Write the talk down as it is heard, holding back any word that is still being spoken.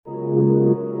Welcome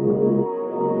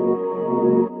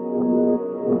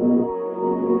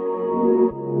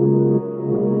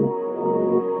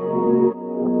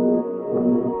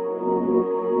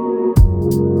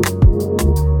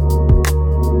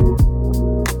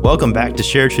back to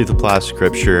Share Truth Applies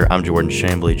Scripture. I'm Jordan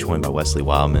Chambly, joined by Wesley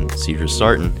Wildman, Cedar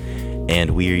Sarton,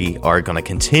 and we are going to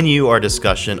continue our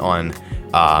discussion on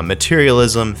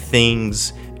materialism,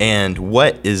 things, and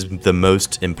what is the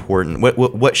most important.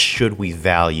 What should we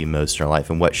value most in our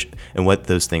life, and what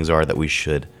those things are that we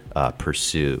should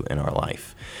pursue in our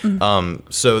life. Mm-hmm.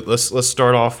 So let's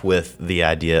start off with the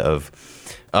idea of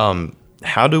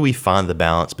how do we find the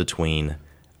balance between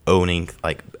owning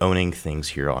things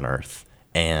here on earth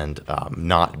and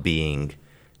not being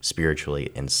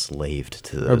spiritually enslaved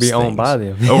to those things. Or be owned by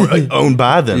them. Or owned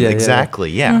by them, yeah,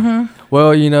 exactly, yeah. Mm-hmm.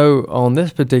 Well, on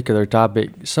this particular topic,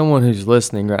 someone who's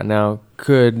listening right now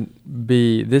every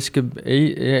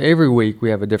week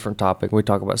we have a different topic. We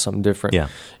talk about something different. Yeah.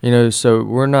 So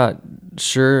we're not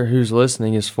sure who's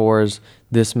listening as far as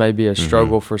this may be a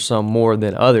struggle for some more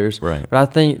than others. Right. But I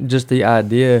think just the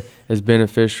idea is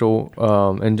beneficial,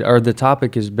 or the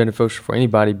topic is beneficial for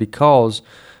anybody because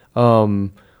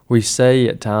we say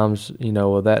at times,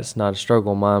 well, that's not a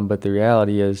struggle of mine, but the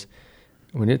reality is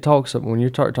when you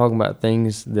start talking about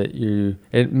things that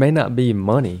it may not be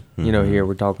money, here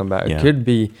we're talking about. Yeah. It could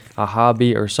be a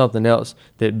hobby or something else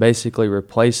that basically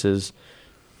replaces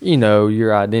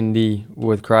your identity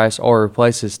with Christ or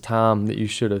replaces time that you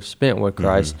should have spent with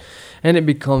Christ. And it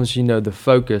becomes, the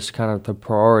focus, kind of the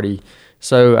priority.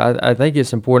 So I think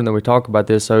it's important that we talk about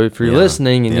this. So if you're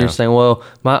listening and you're saying, well,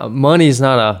 my money's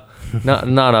not a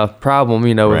problem,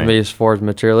 with me as far as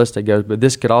materialistic goes, but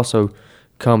this could also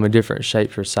come in different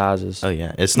shapes or sizes. Oh,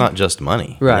 yeah. It's not just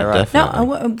money. Right, right.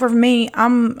 Definitely. No, for me,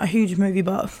 I'm a huge movie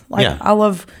buff. I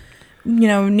love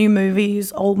new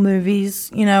movies, old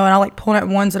movies, and I like pulling out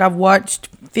ones that I've watched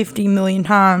 50 million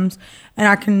times and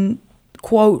I can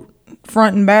quote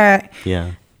front and back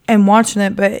and watching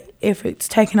it. But if it's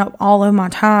taking up all of my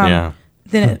time,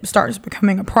 then it starts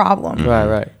becoming a problem. Right,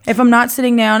 right. If I'm not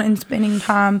sitting down and spending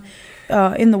time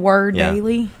in the Word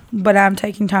daily, but I'm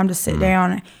taking time to sit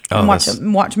down and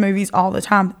watch movies all the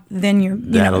time, then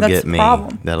that's the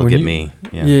problem. That'll get me.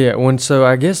 Yeah. Yeah. So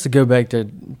I guess to go back to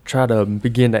try to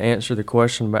begin to answer the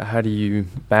question about how do you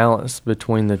balance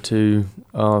between the two,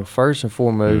 first and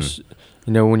foremost,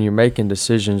 when you're making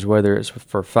decisions, whether it's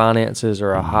for finances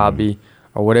or a hobby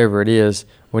or whatever it is,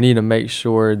 we need to make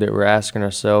sure that we're asking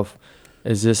ourselves,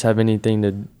 is this have anything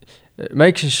to,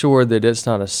 making sure that it's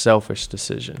not a selfish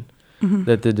decision,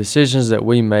 that the decisions that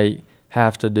we make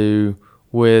have to do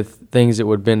with things that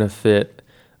would benefit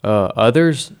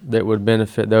others, that would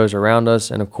benefit those around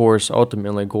us, and of course,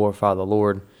 ultimately glorify the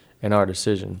Lord in our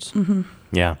decisions. Mm-hmm.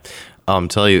 Yeah.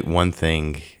 Tell you one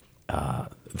thing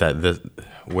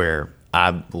where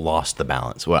I've lost the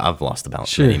balance. Well, I've lost the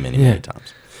balance many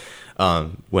times.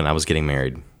 When I was getting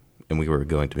married and we were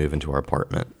going to move into our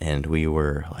apartment and we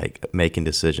were making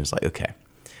decisions okay,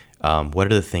 what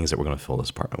are the things that we're going to fill this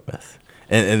apartment with?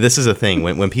 And this is a thing,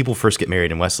 when people first get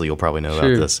married, and Wesley, you'll probably know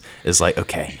about this, is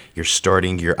okay, you're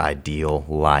starting your ideal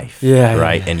life,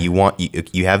 right? And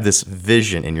you have this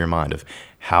vision in your mind of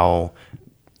how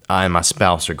I and my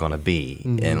spouse are going to be,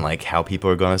 and how people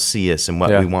are going to see us, and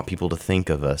what we want people to think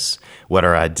of us, what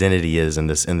our identity is in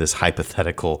this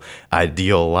hypothetical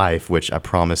ideal life, which I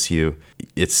promise you,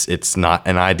 it's not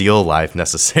an ideal life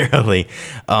necessarily.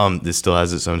 It still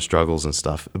has its own struggles and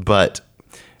stuff, but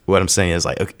what I'm saying is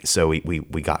okay, so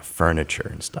we got furniture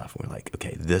and stuff. We're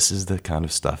okay, this is the kind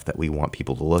of stuff that we want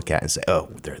people to look at and say, oh,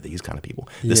 they're these kind of people.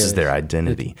 This is their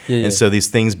identity. And so these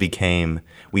things became,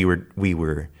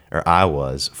 I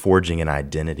was forging an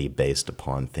identity based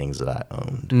upon things that I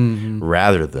owned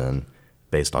rather than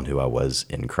based on who I was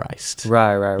in Christ.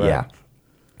 Right. Yeah.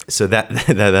 So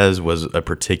that was a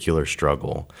particular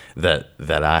struggle that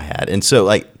I had. And so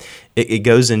it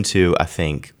goes into, I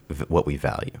think, what we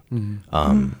value.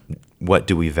 What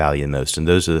do we value most? And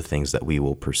those are the things that we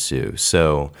will pursue.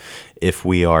 So if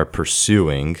we are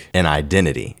pursuing an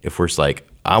identity, if we're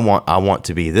I want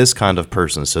to be this kind of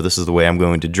person, so this is the way I'm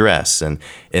going to dress, and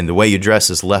the way you dress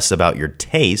is less about your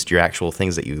taste, your actual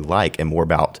things that you like, and more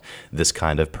about this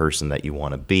kind of person that you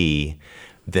want to be,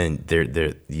 then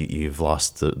you've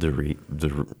lost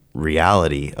the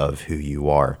reality of who you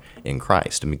are in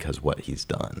Christ and because what He's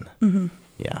done.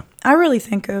 Yeah. I really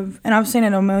think of, and I've seen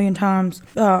it a million times,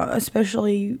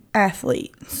 especially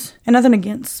athletes. And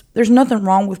there's nothing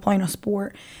wrong with playing a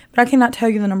sport, but I cannot tell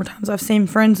you the number of times I've seen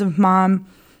friends of mine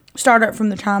start up from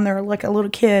the time they were a little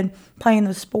kid playing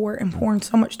the sport and pouring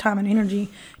so much time and energy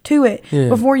to it. Yeah.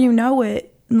 Before you know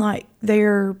it,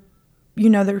 they're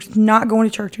they're not going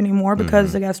to church anymore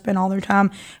because they got to spend all their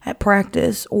time at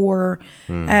practice or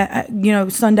at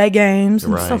Sunday games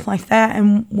and stuff like that.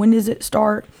 And when does it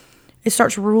start? It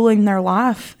starts ruling their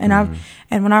life. And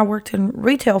and when I worked in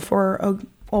retail for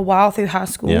a while through high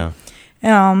school,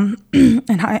 and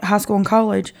high school and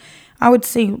college, I would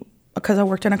see, because I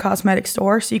worked in a cosmetic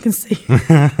store, so you can see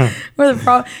where the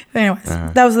problem. Anyways,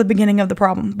 that was the beginning of the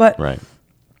problem. But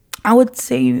I would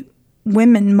see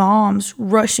women, moms,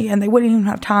 rushing, and they wouldn't even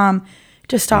have time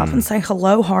to stop and say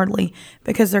hello hardly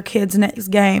because their kid's next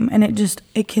game, and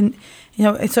it can,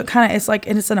 it's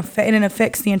an effect, and it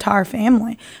affects the entire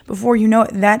family. Before you know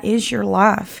it, that is your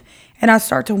life, and I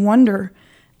start to wonder,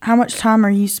 how much time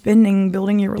are you spending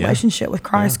building your relationship with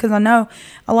Christ? Because I know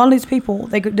a lot of these people,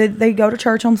 they go to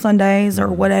church on Sundays or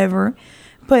whatever,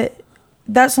 but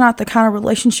that's not the kind of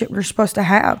relationship you're supposed to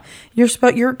have.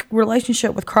 Your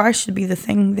relationship with Christ should be the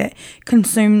thing that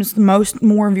consumes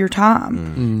more of your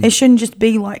time. It shouldn't just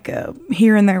be like a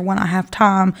here and there when I have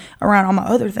time around all my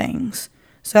other things.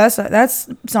 So that's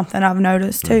something I've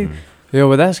noticed too. Yeah,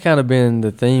 well, that's kind of been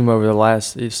the theme over the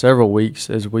last several weeks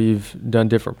as we've done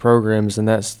different programs, and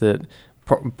that's that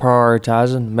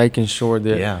prioritizing, making sure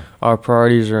that our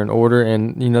priorities are in order,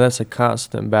 and that's a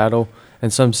constant battle.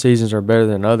 And some seasons are better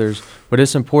than others, but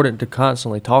it's important to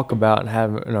constantly talk about and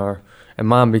have in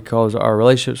mind, because our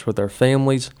relationships with our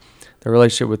families, the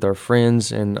relationship with our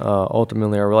friends, and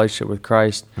ultimately our relationship with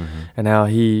Christ, and how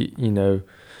He,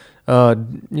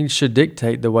 should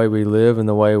dictate the way we live and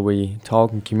the way we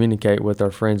talk and communicate with our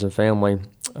friends and family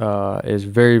is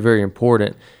very, very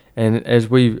important. And as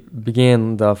we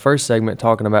began the first segment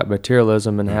talking about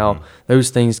materialism and how those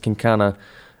things can kind of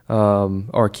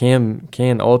or can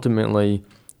ultimately,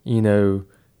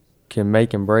 can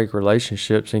make and break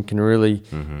relationships, and can really,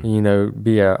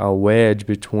 be a wedge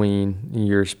between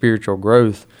your spiritual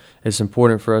growth. It's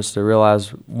important for us to realize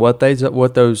what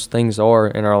those things are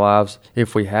in our lives,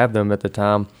 if we have them at the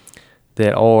time,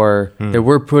 that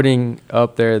we're putting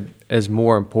up there as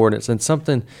more importance. And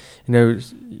something,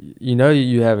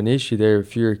 you have an issue there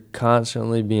if you're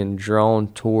constantly being drawn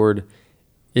toward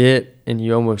it and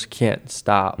you almost can't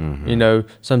stop.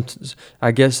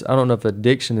 I guess, I don't know if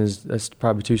addiction that's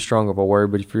probably too strong of a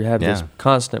word, but if you have this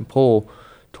constant pull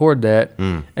toward that,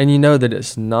 and that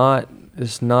it's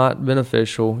not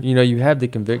beneficial, you have the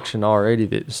conviction already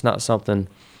that it's not something,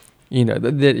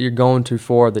 that you're going too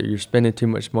far, that you're spending too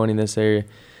much money in this area.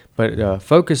 But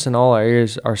focus in all our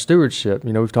areas, our stewardship,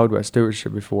 we've talked about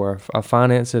stewardship before, our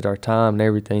finances, our time and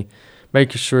everything,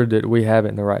 making sure that we have it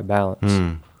in the right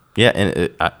balance. Yeah,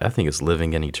 and I think it's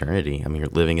living in eternity. I mean, you're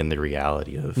living in the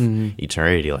reality of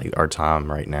eternity. Like our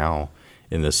time right now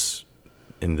in this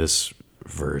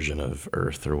version of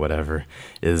Earth or whatever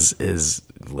is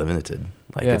limited.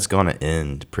 Like it's going to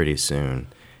end pretty soon,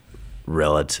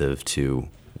 relative to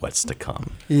what's to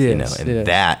come.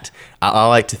 That I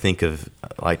like to think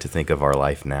of our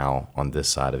life now on this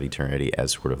side of eternity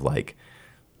as sort of like,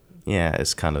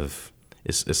 it's kind of.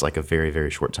 It's like a very,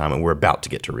 very short time, and we're about to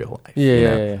get to real life.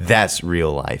 That's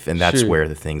real life, and that's where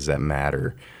the things that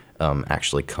matter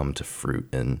actually come to fruit.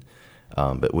 And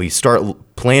but we start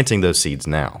planting those seeds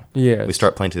now. We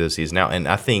start planting those seeds now, and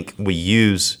I think we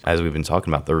use, as we've been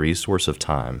talking about, the resource of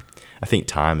time. I think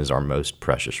time is our most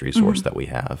precious resource that we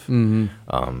have,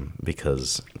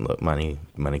 because look, money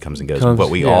comes and goes,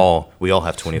 but we all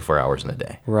have 24 hours in a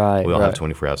day. Right. We all have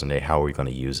 24 hours in a day. How are we going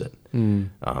to use it? And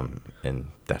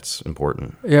that's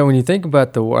important. Yeah. When you think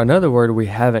about another word we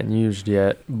haven't used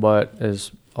yet, but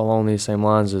is along these same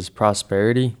lines, is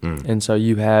prosperity. And so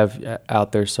you have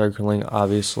out there circling,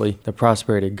 obviously, the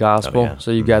prosperity gospel.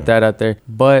 So you've got that out there.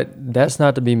 But that's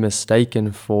not to be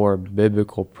mistaken for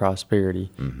biblical prosperity,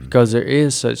 because there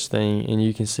is such thing, and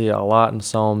you can see a lot in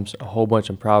Psalms, a whole bunch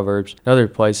in Proverbs, and other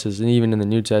places, and even in the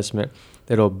New Testament,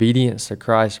 that obedience to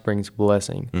Christ brings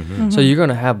blessing. So you're going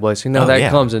to have blessing. Now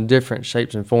comes in different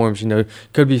shapes and forms.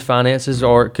 Could be finances,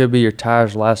 or it could be your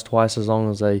tires last twice as long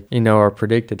as they, are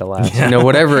predicted to last.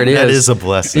 Whatever it is. That is a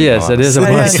blessing. Yes, it is a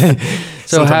blessing.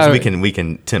 So sometimes we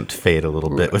can tempt fate a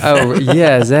little bit with that.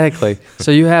 Yeah, exactly.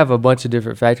 So you have a bunch of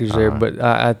different factors there. But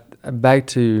I back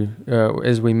to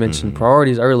as we mentioned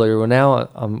priorities earlier. Well, now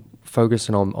I'm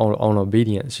focusing on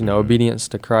obedience. Obedience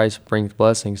to Christ brings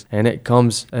blessings, and it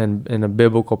comes in a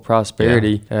biblical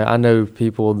prosperity. I know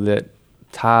people that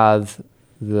tithe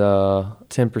the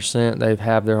 10% they've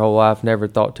had their whole life, never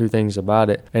thought two things about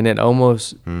it. And it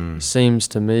almost seems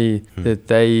to me that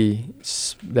they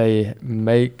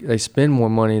spend more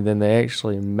money than they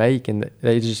actually make, and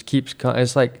they just keeps,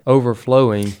 it's like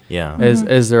overflowing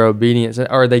as their obedience,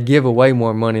 or they give away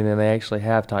more money than they actually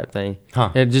have type thing.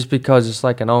 And just because it's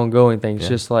like an ongoing thing, it's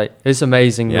just like, it's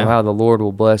amazing how the Lord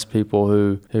will bless people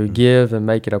who give and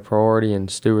make it a priority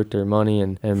and steward their money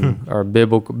and are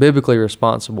biblically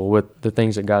responsible with the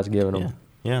things that God's given them.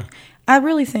 Yeah. I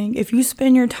really think if you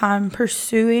spend your time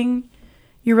pursuing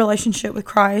your relationship with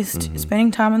Christ,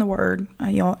 spending time in the Word,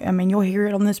 you'll hear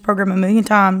it on this program a million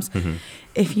times.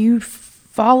 If you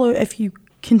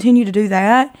continue to do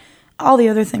that, all the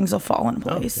other things will fall in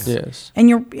place. Yes. And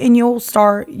you'll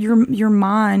start your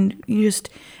mind.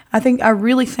 I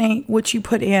really think what you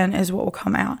put in is what will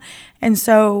come out. And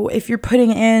so if you're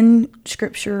putting in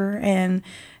Scripture and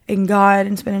God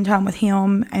and spending time with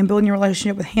Him and building your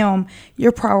relationship with Him,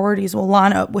 your priorities will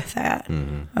line up with that.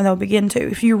 And they'll begin to.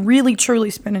 If you're really, truly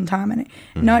spending time in it,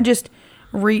 not just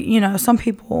read, some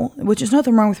people, which is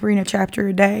nothing wrong with reading a chapter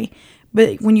a day,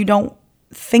 but when you don't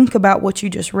think about what you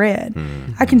just read,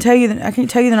 I can tell you the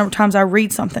number of times I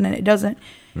read something and it doesn't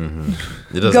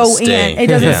go stay. in. It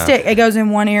doesn't stick. It goes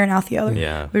in one ear and out the other.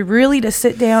 Yeah. But really, to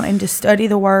sit down and to study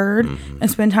the Word and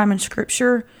spend time in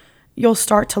Scripture, you'll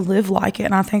start to live like it.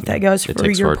 And I think that goes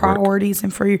for your priorities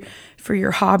and for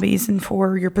your hobbies and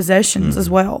for your possessions as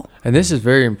well. And this is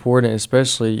very important,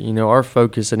 especially, our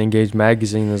focus at Engage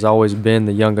Magazine has always been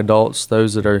the young adults,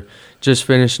 those that are just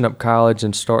finishing up college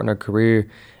and starting a career.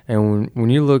 And when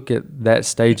you look at that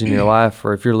stage in your life,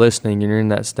 or if you're listening and you're in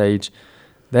that stage,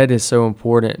 that is so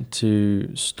important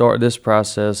to start this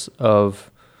process of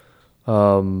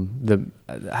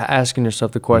asking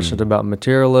yourself the questions about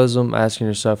materialism, asking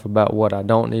yourself about what I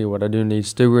don't need, what I do need,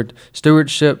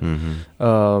 stewardship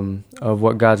of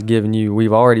what God's given you.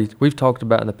 We've talked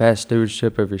about in the past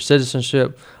stewardship of your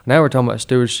citizenship. Now we're talking about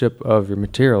stewardship of your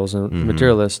materials and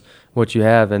materialist, what you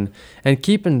have, and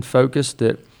keeping focused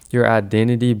that your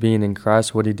identity being in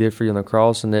Christ, what He did for you on the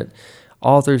cross, and that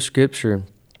all through Scripture,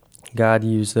 God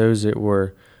used those that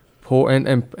were poor, and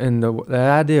the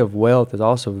idea of wealth is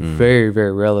also very,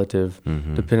 very relative,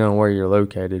 depending on where you're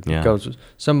located. Because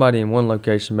somebody in one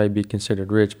location may be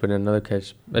considered rich, but in another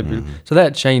case, maybe so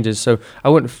that changes. So I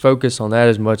wouldn't focus on that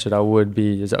as much as I would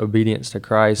be as obedience to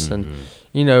Christ, and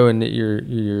and that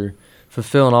you're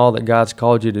fulfilling all that God's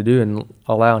called you to do, and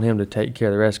allowing Him to take care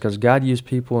of the rest. Because God used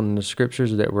people in the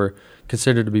Scriptures that were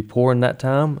considered to be poor in that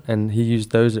time, and He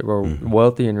used those that were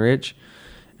wealthy and rich.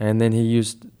 And then He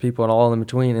used people and all in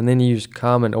between. And then He used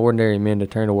common, ordinary men to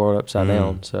turn the world upside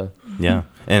down. So yeah.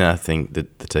 And I think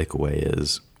that the takeaway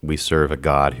is we serve a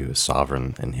God who is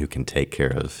sovereign and who can take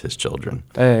care of His children.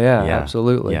 Yeah,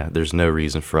 absolutely. Yeah, there's no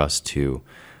reason for us to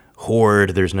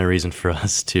hoard. There's no reason for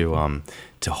us to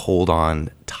hold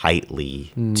on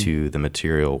tightly to the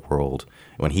material world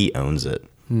when He owns it.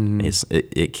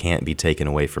 It can't be taken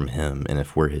away from Him. And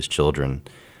if we're His children,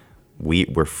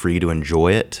 we're free to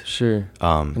enjoy it. Sure.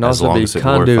 And as long as it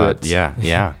glorifies,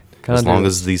 as long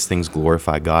as these things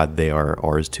glorify God, they are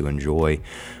ours to enjoy.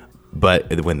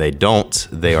 But when they don't,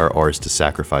 they are ours to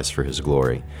sacrifice for His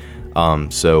glory.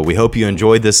 So we hope you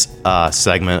enjoyed this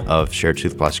segment of Shared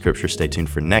Truth by Scripture. Stay tuned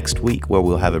for next week, where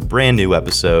we'll have a brand new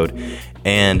episode.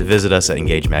 And visit us at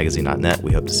engagemagazine.net.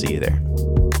 We hope to see you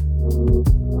there.